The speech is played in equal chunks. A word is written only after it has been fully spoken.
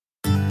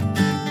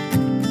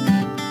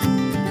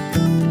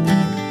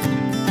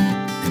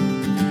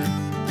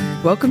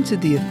Welcome to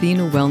the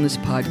Athena Wellness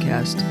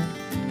Podcast,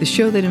 the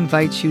show that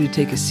invites you to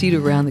take a seat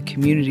around the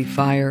community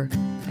fire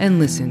and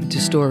listen to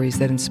stories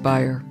that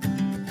inspire.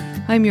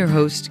 I'm your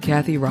host,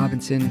 Kathy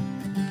Robinson,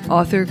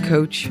 author,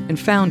 coach, and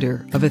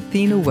founder of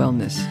Athena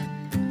Wellness,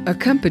 a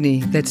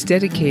company that's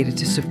dedicated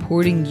to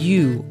supporting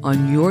you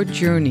on your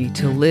journey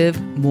to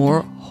live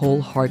more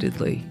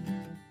wholeheartedly.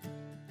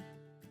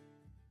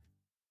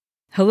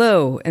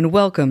 Hello, and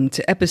welcome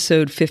to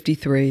episode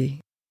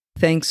 53.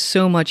 Thanks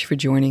so much for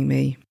joining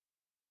me.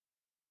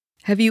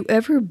 Have you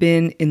ever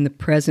been in the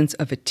presence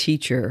of a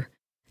teacher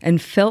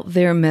and felt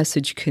their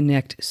message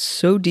connect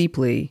so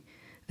deeply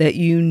that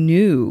you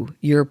knew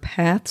your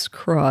paths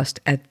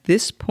crossed at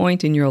this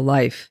point in your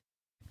life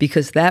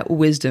because that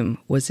wisdom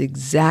was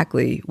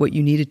exactly what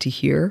you needed to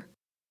hear?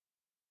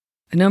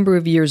 A number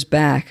of years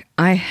back,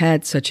 I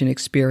had such an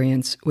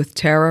experience with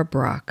Tara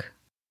Brach.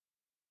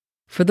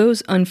 For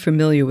those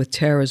unfamiliar with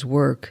Tara's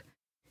work,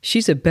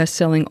 she's a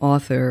best-selling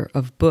author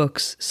of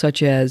books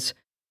such as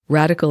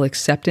Radical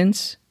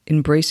Acceptance,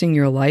 Embracing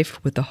Your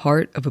Life with the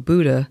Heart of a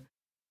Buddha,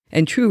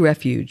 and True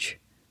Refuge,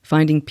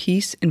 Finding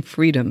Peace and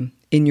Freedom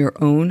in Your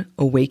Own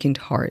Awakened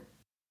Heart.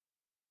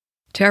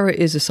 Tara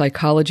is a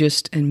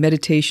psychologist and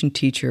meditation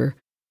teacher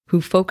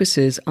who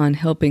focuses on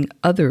helping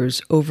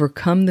others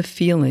overcome the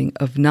feeling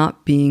of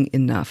not being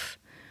enough,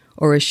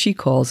 or as she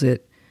calls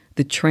it,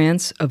 the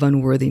trance of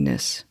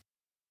unworthiness.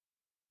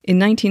 In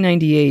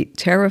 1998,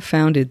 Tara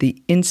founded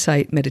the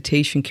Insight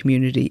Meditation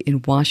Community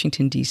in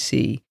Washington,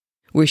 D.C.,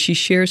 where she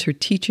shares her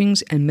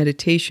teachings and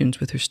meditations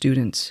with her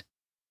students.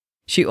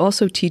 She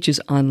also teaches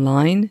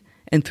online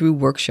and through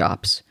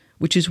workshops,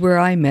 which is where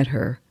I met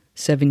her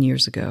 7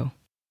 years ago.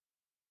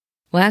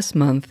 Last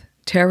month,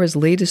 Tara's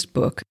latest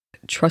book,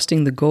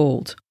 Trusting the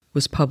Gold,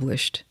 was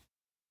published.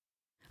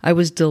 I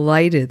was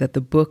delighted that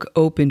the book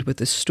opened with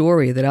a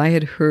story that I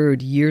had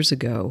heard years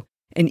ago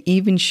and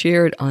even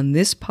shared on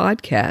this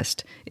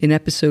podcast in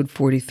episode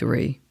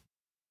 43.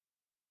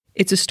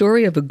 It's a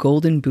story of a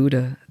golden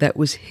Buddha that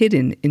was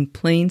hidden in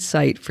plain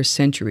sight for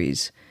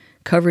centuries,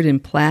 covered in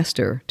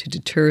plaster to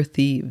deter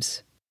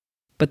thieves.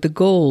 But the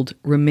gold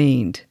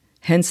remained,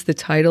 hence the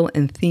title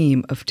and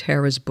theme of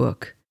Tara's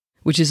book,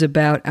 which is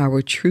about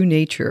our true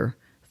nature,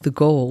 the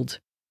gold,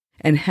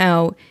 and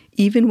how,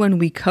 even when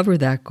we cover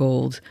that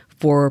gold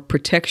for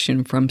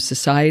protection from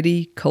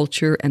society,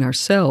 culture, and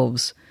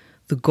ourselves,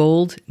 the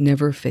gold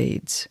never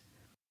fades.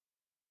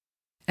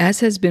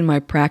 As has been my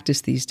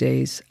practice these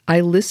days,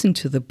 I listened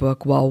to the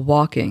book while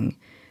walking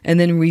and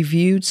then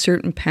reviewed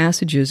certain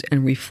passages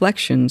and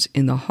reflections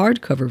in the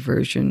hardcover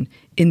version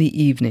in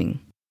the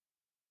evening.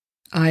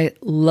 I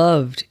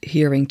loved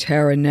hearing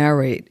Tara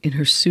narrate in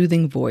her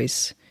soothing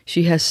voice.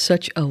 She has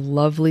such a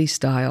lovely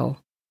style.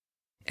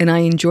 And I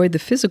enjoyed the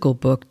physical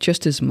book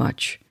just as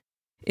much.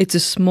 It's a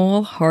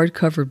small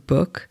hardcover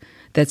book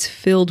that's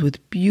filled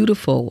with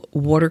beautiful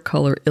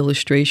watercolor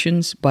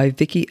illustrations by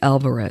Vicky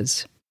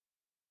Alvarez.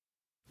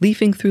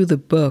 Leafing through the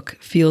book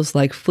feels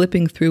like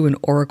flipping through an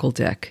oracle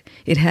deck.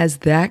 It has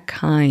that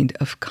kind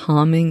of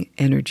calming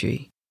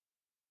energy.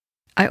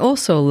 I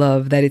also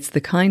love that it's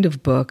the kind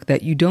of book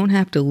that you don't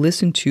have to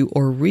listen to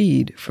or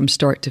read from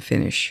start to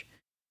finish.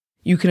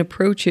 You can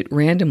approach it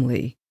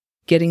randomly,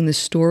 getting the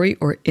story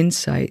or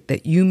insight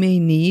that you may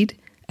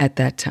need at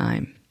that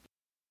time.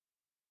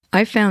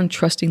 I found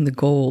Trusting the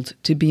Gold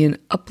to be an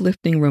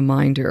uplifting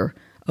reminder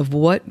of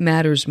what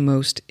matters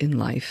most in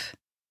life.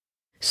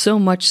 So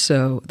much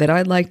so that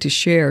I'd like to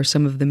share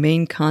some of the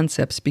main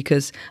concepts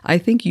because I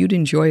think you'd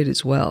enjoy it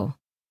as well.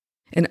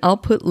 And I'll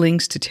put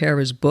links to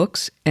Tara's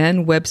books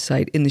and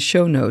website in the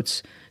show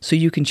notes so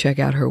you can check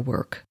out her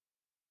work.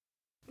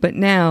 But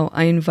now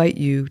I invite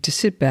you to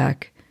sit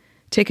back,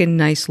 take a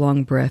nice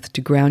long breath to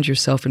ground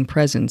yourself in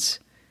presence,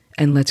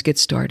 and let's get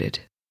started.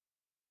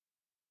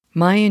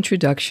 My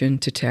introduction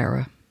to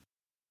Tara.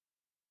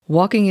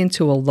 Walking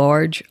into a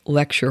large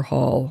lecture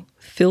hall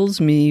fills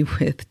me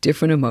with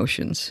different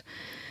emotions.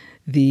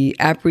 The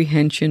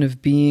apprehension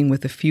of being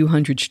with a few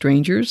hundred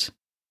strangers,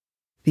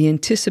 the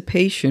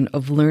anticipation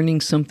of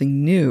learning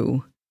something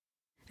new,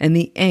 and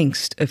the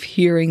angst of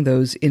hearing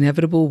those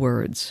inevitable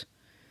words.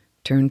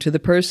 Turn to the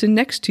person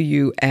next to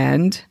you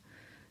and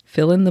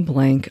fill in the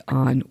blank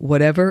on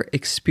whatever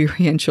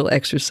experiential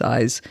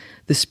exercise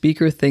the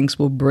speaker thinks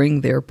will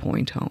bring their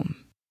point home.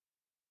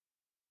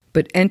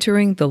 But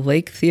entering the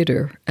Lake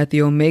Theater at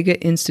the Omega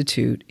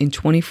Institute in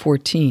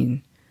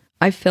 2014,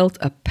 I felt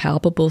a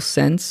palpable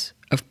sense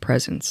of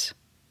presence.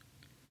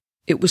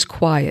 It was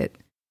quiet.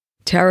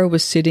 Tara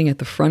was sitting at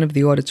the front of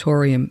the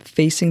auditorium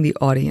facing the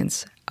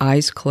audience,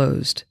 eyes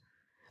closed.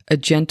 A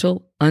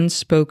gentle,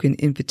 unspoken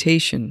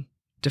invitation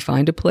to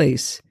find a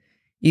place,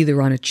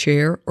 either on a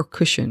chair or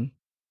cushion,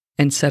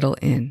 and settle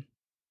in.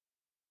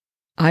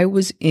 I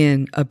was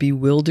in a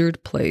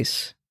bewildered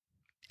place,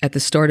 at the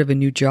start of a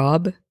new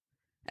job,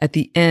 at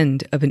the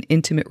end of an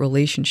intimate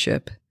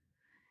relationship,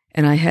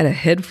 and I had a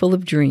head full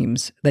of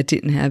dreams that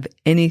didn't have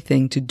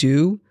anything to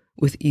do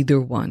with either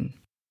one.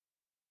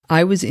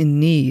 I was in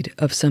need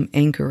of some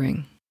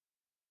anchoring.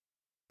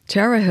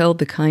 Tara held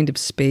the kind of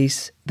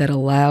space that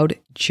allowed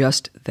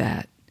just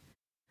that.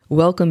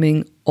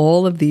 welcoming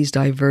all of these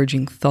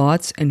diverging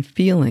thoughts and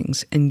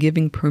feelings and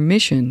giving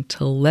permission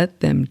to let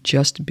them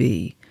just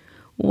be.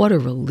 What a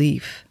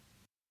relief.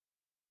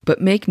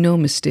 But make no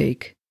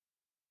mistake,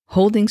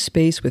 holding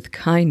space with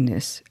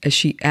kindness, as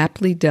she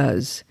aptly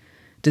does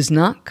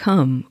not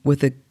come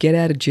with a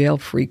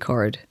get-out-of-jail-free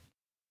card.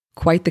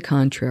 Quite the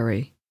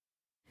contrary.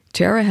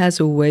 Tara has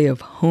a way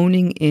of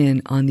honing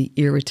in on the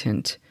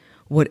irritant,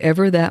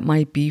 whatever that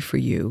might be for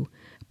you,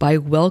 by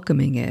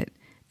welcoming it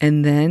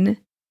and then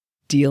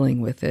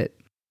dealing with it.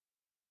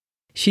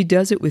 She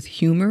does it with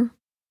humor,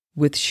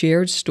 with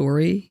shared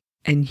story,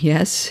 and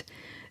yes,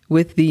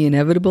 with the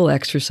inevitable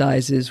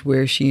exercises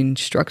where she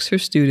instructs her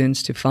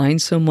students to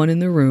find someone in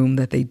the room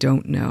that they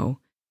don't know.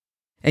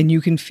 And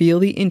you can feel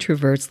the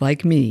introverts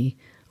like me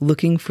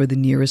looking for the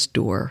nearest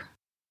door.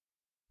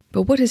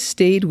 But what has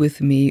stayed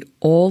with me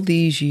all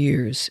these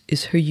years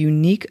is her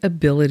unique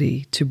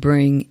ability to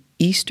bring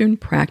Eastern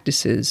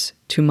practices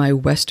to my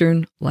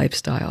Western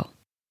lifestyle.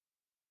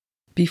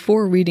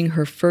 Before reading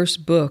her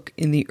first book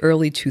in the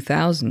early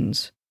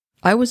 2000s,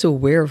 I was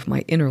aware of my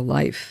inner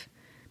life,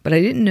 but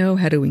I didn't know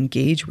how to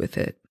engage with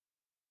it.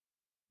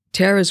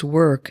 Tara's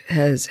work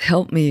has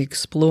helped me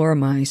explore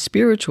my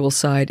spiritual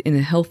side in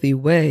a healthy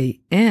way,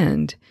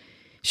 and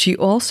she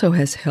also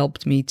has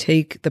helped me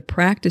take the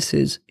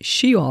practices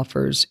she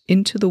offers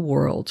into the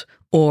world,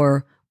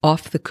 or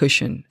off the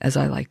cushion, as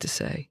I like to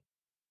say.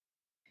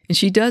 And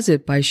she does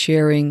it by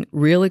sharing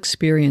real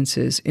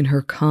experiences in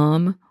her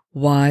calm,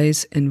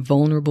 wise, and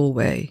vulnerable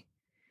way.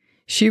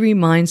 She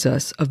reminds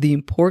us of the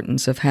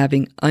importance of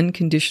having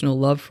unconditional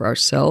love for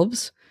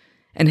ourselves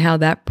and how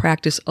that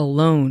practice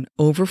alone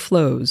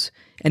overflows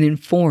and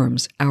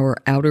informs our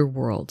outer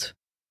world.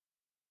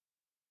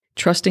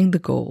 Trusting the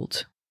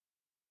Gold.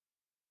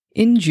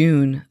 In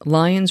June,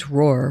 Lion's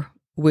Roar,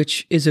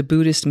 which is a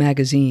Buddhist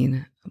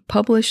magazine,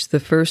 published the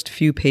first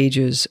few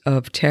pages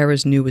of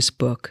Tara's newest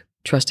book,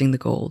 Trusting the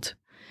Gold.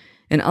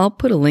 And I'll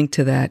put a link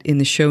to that in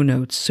the show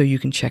notes so you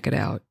can check it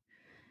out.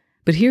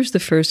 But here's the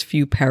first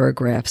few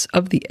paragraphs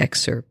of the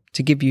excerpt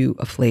to give you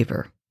a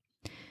flavor.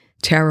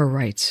 Tara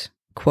writes,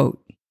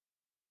 quote,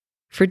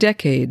 "For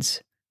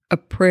decades, a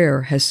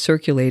prayer has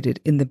circulated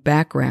in the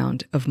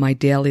background of my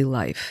daily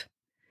life.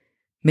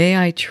 May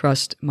I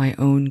trust my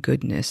own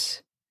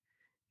goodness.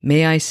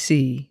 May I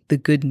see the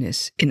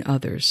goodness in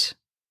others."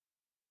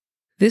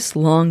 This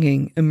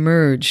longing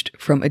emerged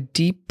from a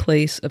deep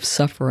place of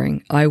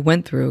suffering I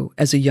went through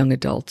as a young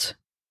adult.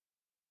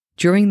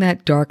 During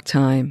that dark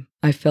time,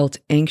 I felt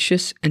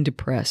anxious and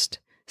depressed,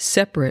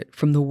 separate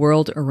from the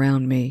world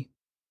around me.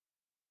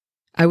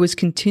 I was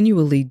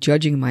continually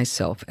judging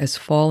myself as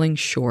falling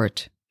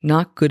short,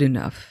 not good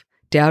enough,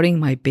 doubting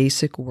my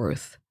basic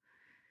worth.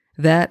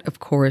 That, of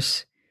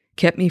course,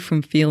 kept me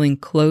from feeling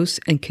close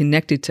and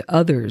connected to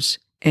others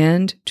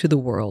and to the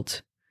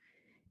world.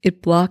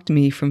 It blocked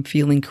me from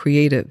feeling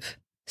creative,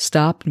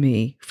 stopped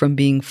me from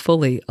being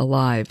fully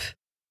alive.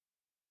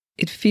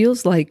 It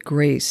feels like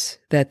grace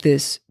that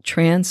this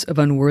trance of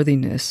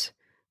unworthiness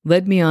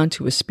led me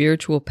onto a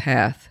spiritual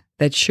path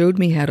that showed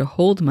me how to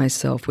hold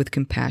myself with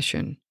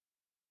compassion.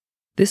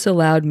 This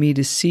allowed me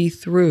to see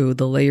through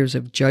the layers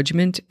of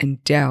judgment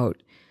and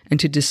doubt and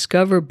to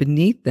discover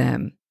beneath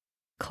them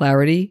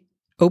clarity,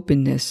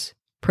 openness,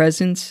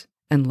 presence,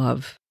 and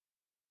love.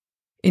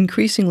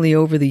 Increasingly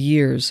over the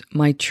years,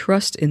 my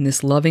trust in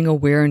this loving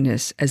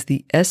awareness as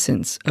the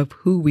essence of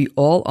who we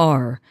all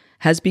are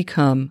has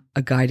become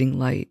a guiding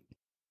light.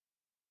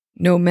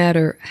 No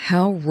matter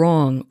how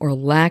wrong or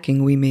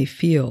lacking we may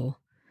feel,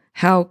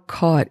 how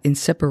caught in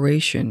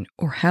separation,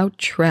 or how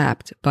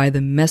trapped by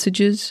the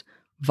messages,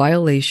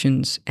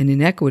 violations, and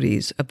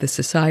inequities of the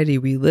society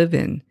we live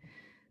in,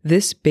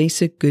 this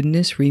basic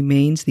goodness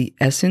remains the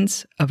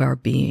essence of our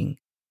being."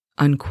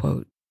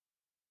 Unquote.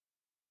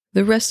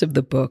 The rest of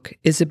the book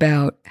is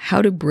about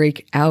how to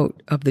break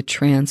out of the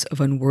trance of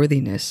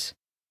unworthiness,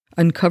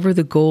 uncover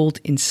the gold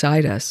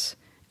inside us,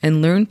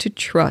 and learn to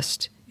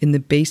trust in the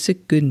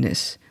basic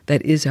goodness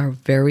that is our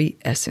very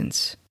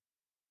essence.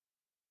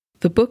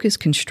 The book is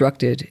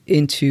constructed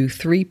into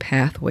 3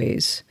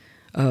 pathways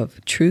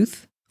of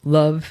truth,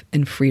 love,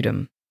 and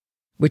freedom,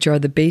 which are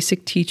the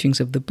basic teachings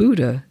of the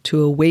Buddha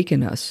to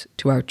awaken us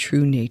to our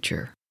true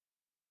nature.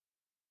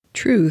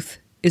 Truth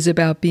is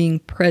about being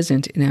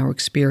present in our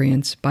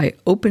experience by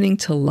opening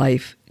to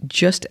life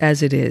just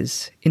as it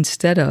is,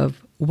 instead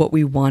of what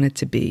we want it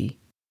to be.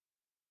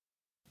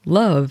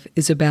 Love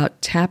is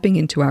about tapping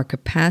into our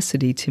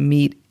capacity to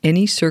meet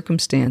any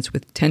circumstance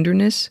with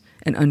tenderness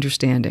and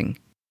understanding.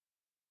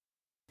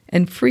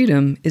 And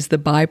freedom is the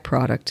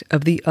byproduct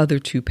of the other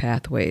 2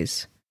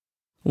 pathways.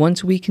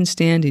 Once we can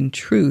stand in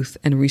truth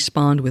and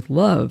respond with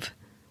love,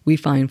 we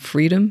find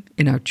freedom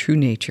in our true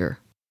nature.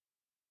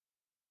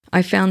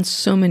 I found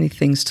so many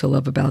things to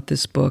love about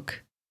this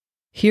book.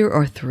 Here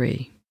are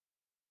 3.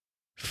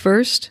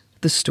 First,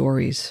 the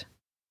stories.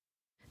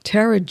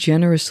 Tara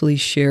generously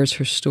shares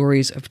her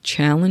stories of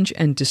challenge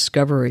and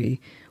discovery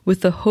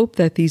with the hope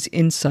that these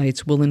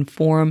insights will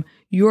inform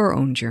your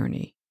own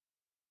journey.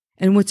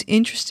 And what's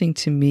interesting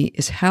to me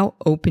is how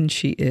open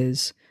she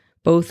is,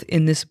 both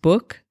in this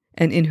book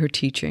and in her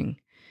teaching,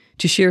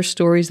 to share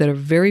stories that are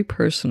very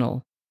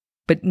personal,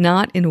 but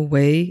not in a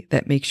way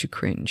that makes you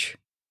cringe.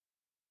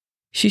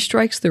 She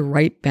strikes the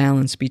right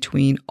balance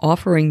between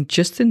offering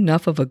just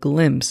enough of a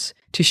glimpse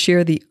to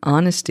share the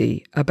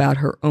honesty about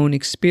her own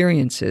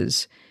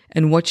experiences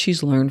and what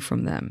she's learned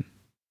from them.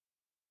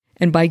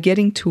 And by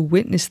getting to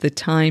witness the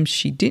times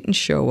she didn't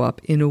show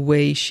up in a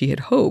way she had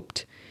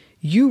hoped,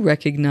 you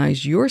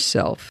recognize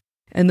yourself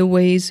and the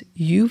ways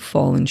you've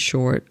fallen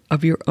short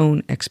of your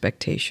own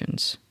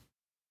expectations.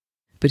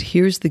 But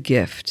here's the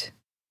gift.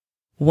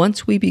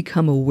 Once we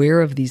become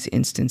aware of these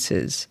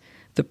instances,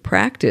 the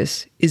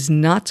practice is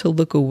not to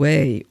look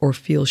away or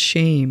feel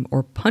shame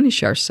or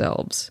punish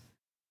ourselves.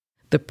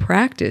 The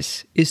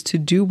practice is to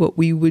do what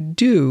we would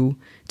do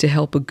to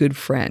help a good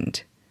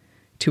friend,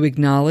 to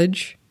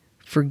acknowledge,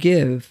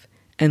 forgive,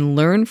 and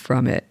learn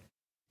from it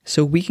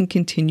so we can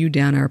continue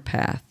down our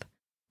path,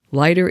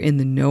 lighter in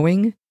the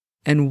knowing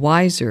and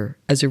wiser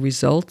as a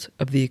result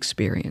of the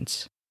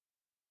experience.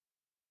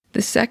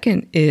 The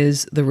second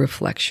is the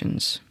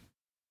reflections.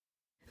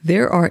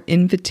 There are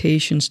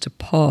invitations to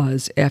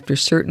pause after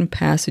certain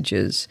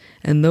passages,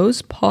 and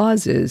those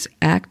pauses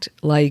act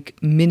like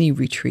mini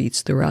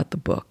retreats throughout the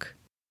book.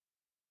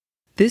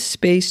 This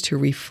space to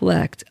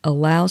reflect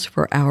allows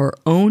for our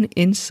own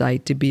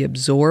insight to be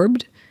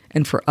absorbed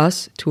and for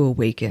us to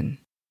awaken.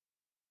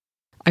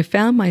 I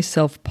found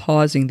myself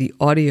pausing the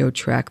audio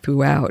track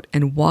throughout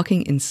and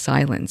walking in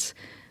silence,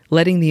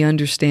 letting the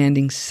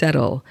understanding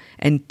settle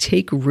and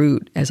take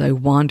root as I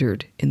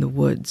wandered in the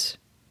woods.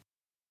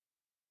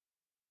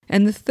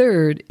 And the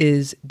third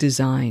is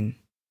design.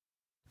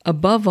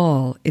 Above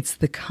all, it's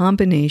the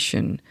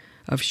combination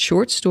of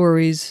short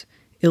stories,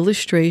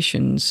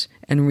 illustrations,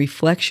 and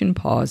reflection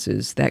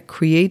pauses that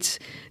creates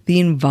the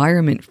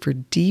environment for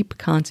deep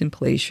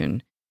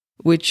contemplation,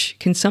 which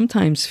can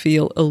sometimes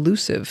feel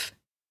elusive.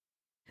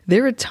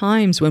 There are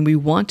times when we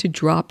want to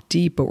drop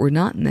deep, but we're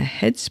not in the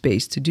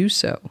headspace to do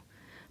so.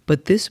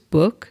 But this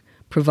book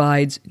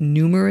provides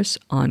numerous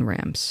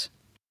on-ramps.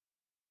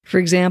 For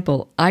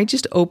example, I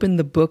just opened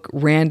the book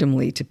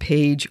randomly to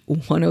page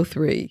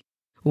 103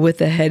 with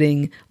the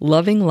heading,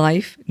 Loving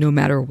Life No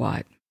Matter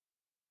What.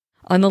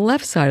 On the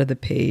left side of the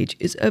page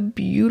is a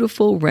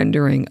beautiful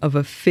rendering of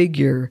a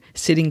figure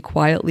sitting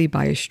quietly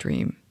by a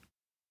stream.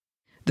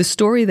 The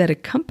story that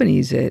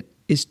accompanies it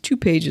is 2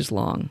 pages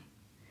long.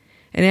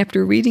 And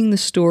after reading the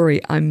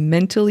story, I'm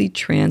mentally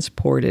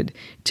transported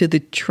to the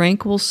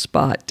tranquil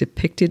spot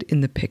depicted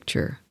in the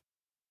picture.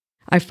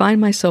 I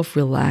find myself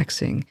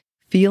relaxing,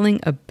 feeling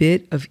a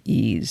bit of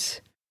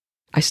ease.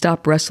 I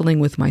stop wrestling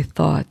with my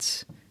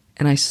thoughts,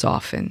 and I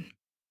soften.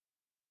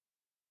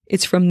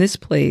 It's from this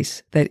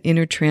place that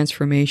inner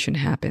transformation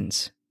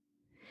happens.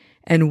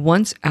 And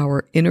once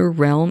our inner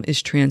realm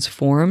is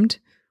transformed,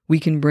 we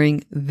can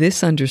bring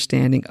this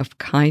understanding of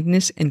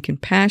kindness and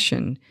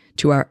compassion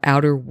to our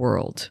outer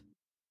world.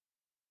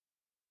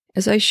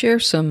 As I share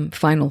some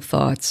final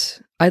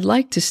thoughts, I'd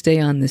like to stay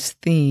on this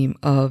theme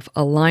of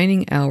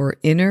aligning our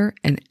inner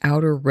and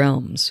outer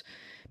realms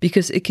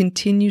because it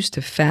continues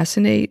to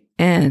fascinate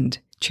and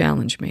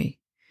challenge me.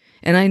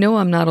 And I know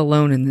I'm not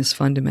alone in this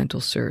fundamental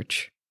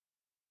search.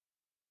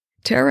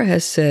 Tara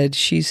has said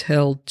she's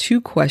held 2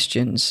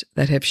 questions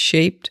that have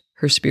shaped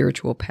her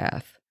spiritual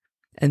path,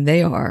 and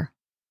they are: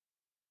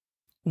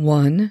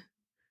 1,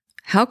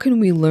 how can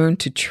we learn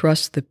to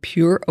trust the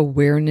pure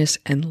awareness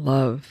and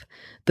love,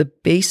 the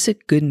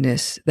basic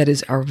goodness that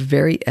is our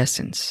very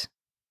essence?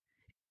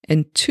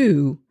 And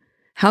 2,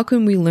 how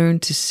can we learn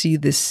to see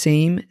the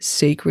same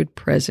sacred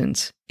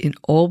presence in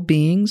all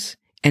beings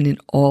and in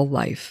all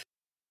life?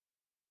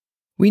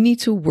 We need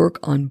to work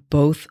on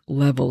both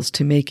levels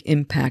to make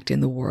impact in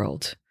the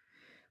world.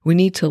 We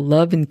need to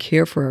love and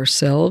care for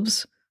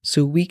ourselves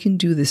so we can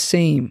do the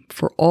same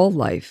for all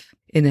life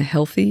in a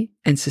healthy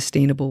and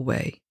sustainable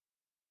way.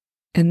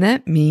 And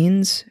that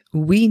means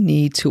we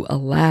need to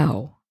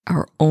allow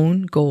our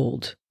own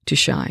gold to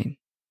shine,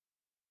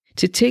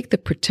 to take the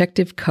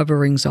protective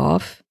coverings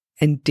off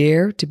and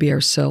dare to be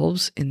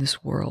ourselves in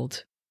this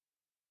world.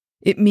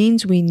 It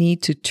means we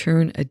need to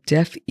turn a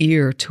deaf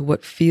ear to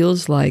what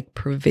feels like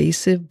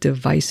pervasive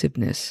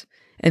divisiveness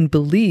and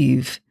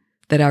believe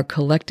that our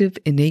collective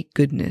innate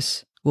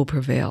goodness will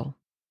prevail.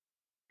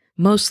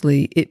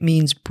 Mostly, it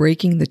means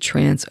breaking the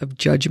trance of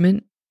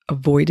judgment,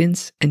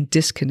 avoidance, and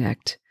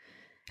disconnect,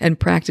 and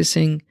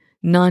practicing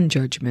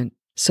non-judgment,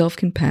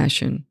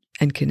 self-compassion,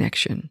 and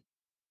connection.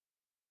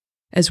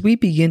 As we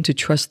begin to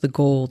trust the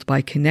gold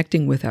by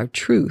connecting with our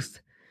truth,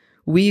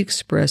 we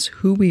express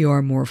who we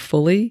are more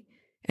fully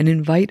and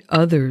invite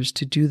others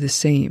to do the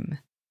same.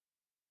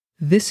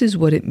 This is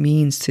what it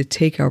means to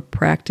take our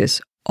practice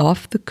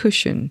off the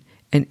cushion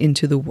and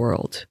into the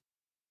world.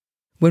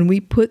 When we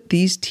put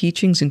these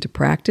teachings into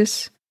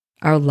practice,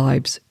 our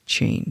lives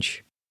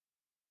change.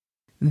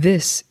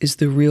 This is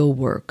the real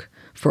work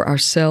for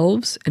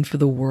ourselves and for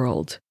the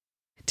world,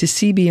 to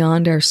see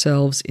beyond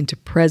ourselves into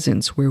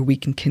presence where we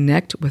can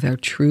connect with our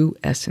true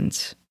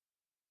essence.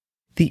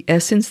 the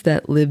essence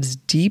that lives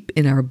deep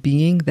in our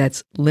being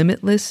that's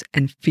limitless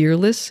and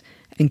fearless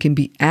and can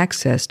be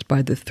accessed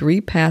by the three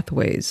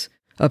pathways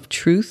of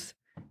truth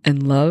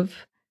and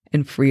love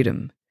and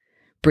freedom,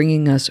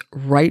 bringing us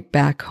right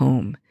back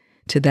home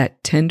to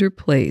that tender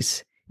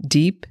place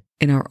deep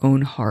in our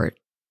own heart.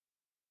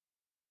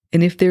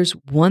 And if there's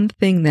one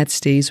thing that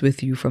stays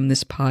with you from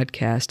this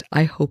podcast,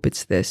 I hope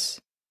it's this.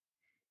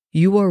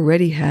 You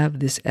already have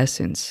this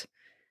essence,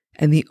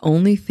 and the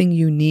only thing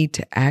you need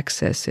to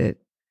access it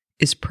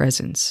is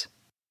presence.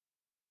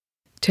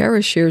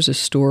 Tara shares a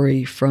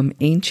story from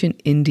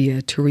ancient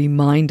India to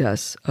remind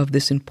us of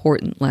this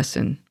important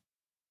lesson.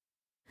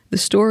 The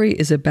story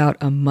is about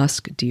a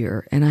musk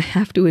deer, and I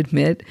have to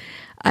admit,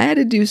 I had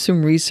to do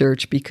some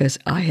research because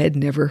I had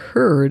never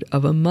heard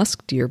of a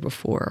musk deer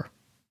before.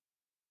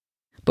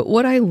 But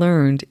what I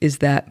learned is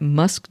that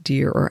musk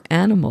deer are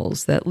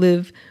animals that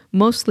live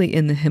mostly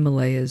in the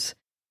Himalayas.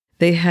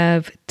 They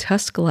have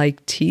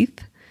tusk-like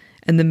teeth,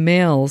 and the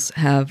males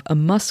have a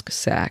musk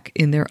sac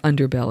in their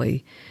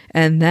underbelly,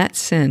 and that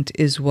scent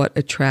is what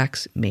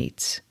attracts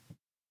mates.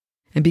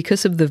 And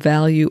because of the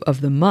value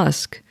of the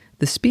musk,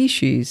 the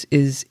species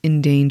is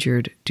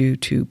endangered due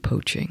to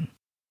poaching.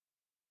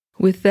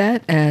 With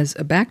that as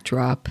a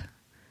backdrop,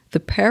 the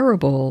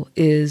parable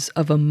is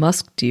of a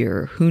musk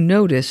deer who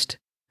noticed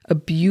a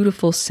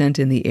beautiful scent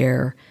in the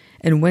air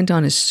and went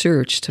on a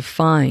search to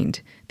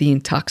find the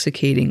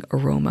intoxicating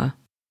aroma.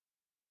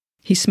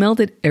 He smelled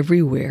it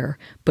everywhere,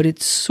 but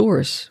its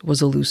source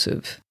was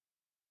elusive.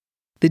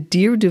 The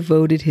deer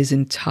devoted his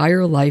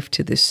entire life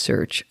to this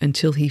search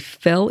until he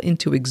fell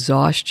into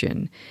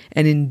exhaustion,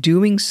 and in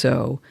doing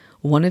so,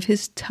 one of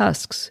his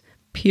tusks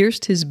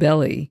pierced his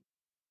belly,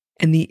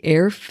 and the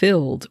air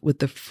filled with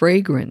the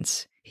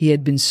fragrance he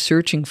had been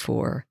searching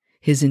for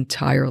his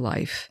entire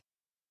life.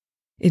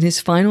 In his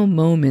final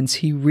moments,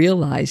 he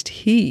realized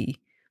he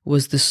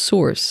was the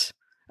source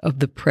of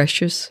the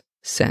precious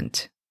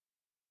scent.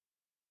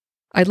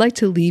 I'd like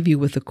to leave you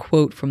with a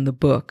quote from the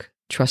book,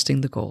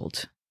 Trusting the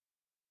Gold.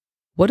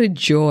 What a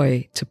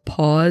joy to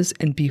pause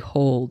and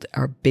behold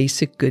our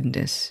basic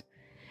goodness,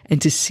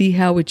 and to see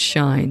how it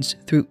shines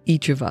through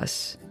each of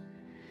us.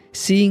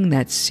 Seeing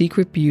that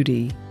secret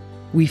beauty,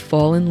 we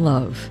fall in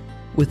love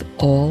with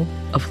all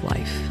of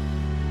life.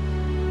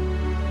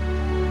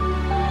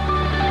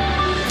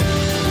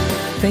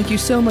 Thank you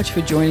so much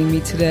for joining me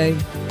today.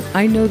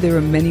 I know there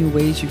are many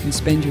ways you can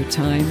spend your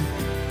time.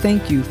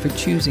 Thank you for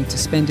choosing to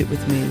spend it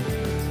with me.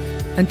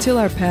 Until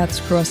our paths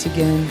cross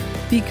again,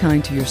 be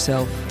kind to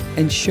yourself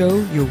and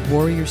show your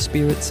warrior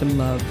spirit some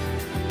love.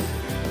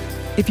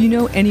 If you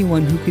know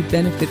anyone who could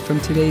benefit from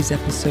today's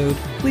episode,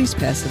 please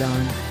pass it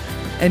on.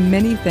 And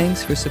many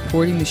thanks for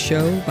supporting the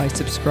show by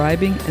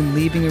subscribing and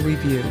leaving a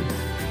review.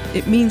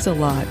 It means a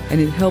lot, and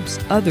it helps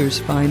others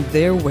find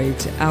their way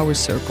to our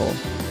circle.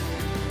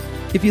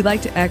 If you'd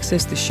like to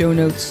access the show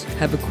notes,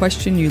 have a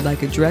question you'd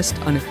like addressed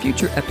on a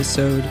future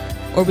episode,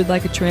 or would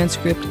like a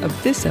transcript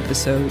of this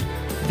episode,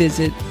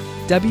 visit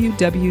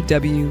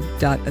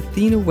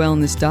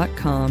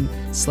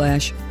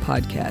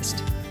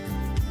www.athenawellness.com/podcast.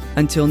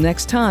 Until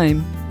next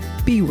time,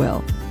 be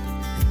well.